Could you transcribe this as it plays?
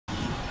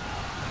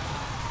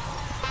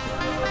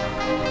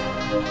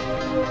Okay,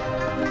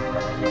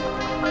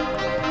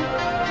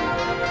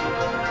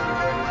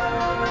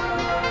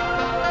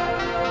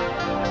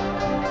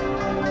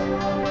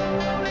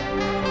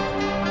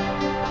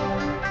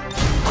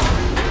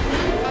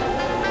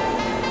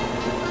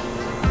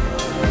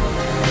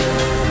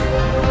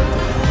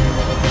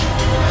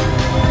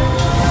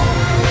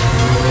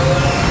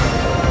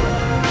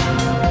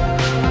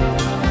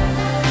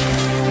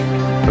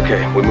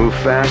 we move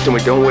fast and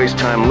we don't waste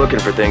time looking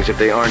for things if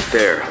they aren't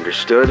there,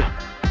 understood?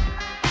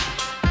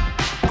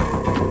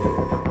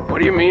 What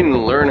do you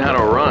mean, learn how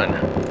to run?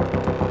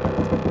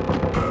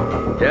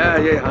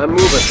 Yeah, I'm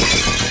moving.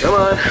 Come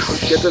on,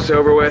 let's get this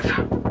over with.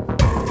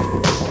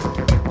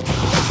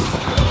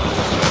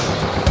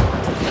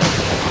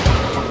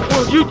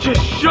 Well, you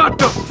just shut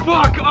the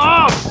fuck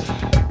up!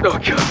 Oh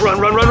god, run!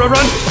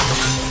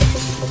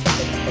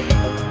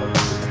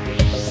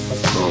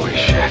 Holy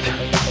shit.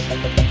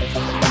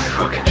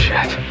 Fucking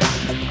shit.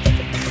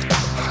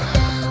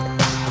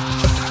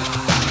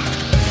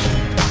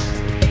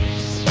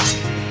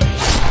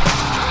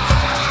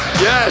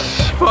 Yes!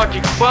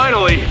 Fucking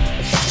finally!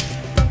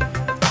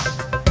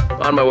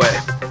 On my way.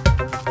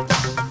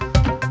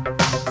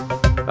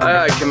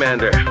 Aye,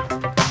 Commander.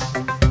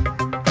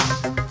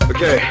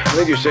 Okay, I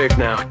think you're safe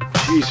now.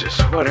 Jesus,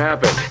 what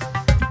happened?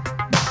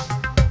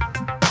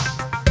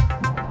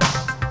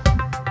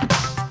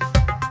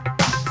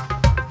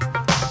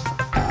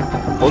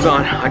 Hold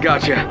on, I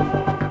got you.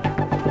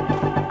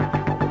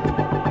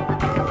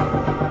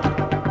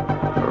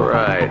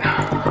 Alright,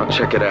 I'll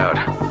check it out.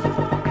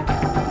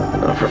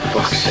 Oh, for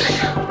fuck's sake.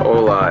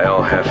 Hola,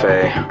 El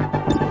Jefe.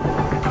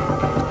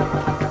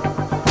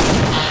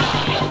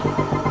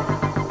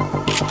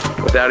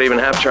 Without even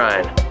half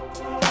trying.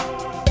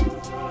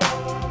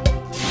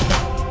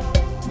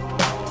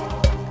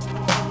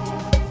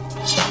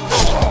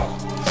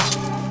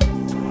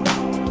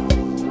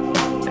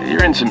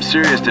 You're in some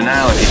serious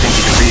denial if you think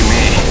you can beat me.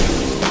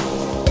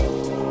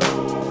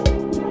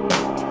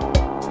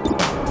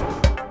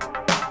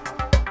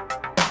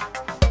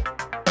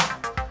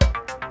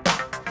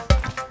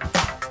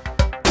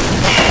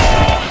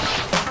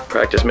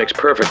 Practice makes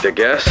perfect, I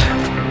guess.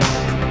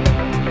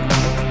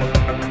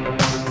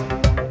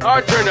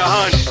 Our turn to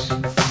hunt.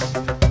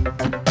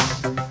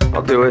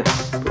 I'll do it,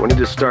 but we need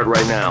to start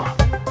right now.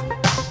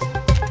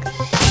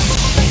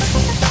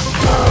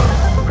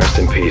 Rest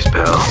in peace,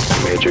 pal.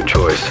 You made your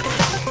choice.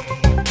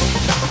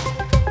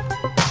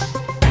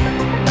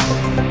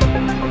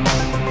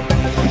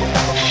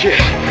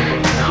 Shit!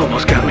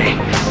 Almost got me.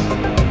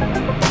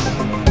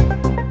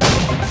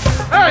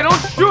 Hey, don't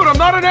shoot! I'm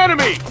not an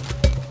enemy!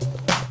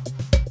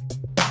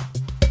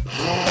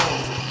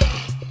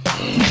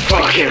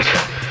 Fuck it.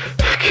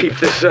 Keep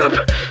this up.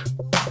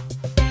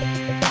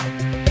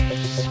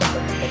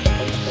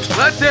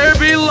 Let there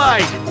be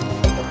light!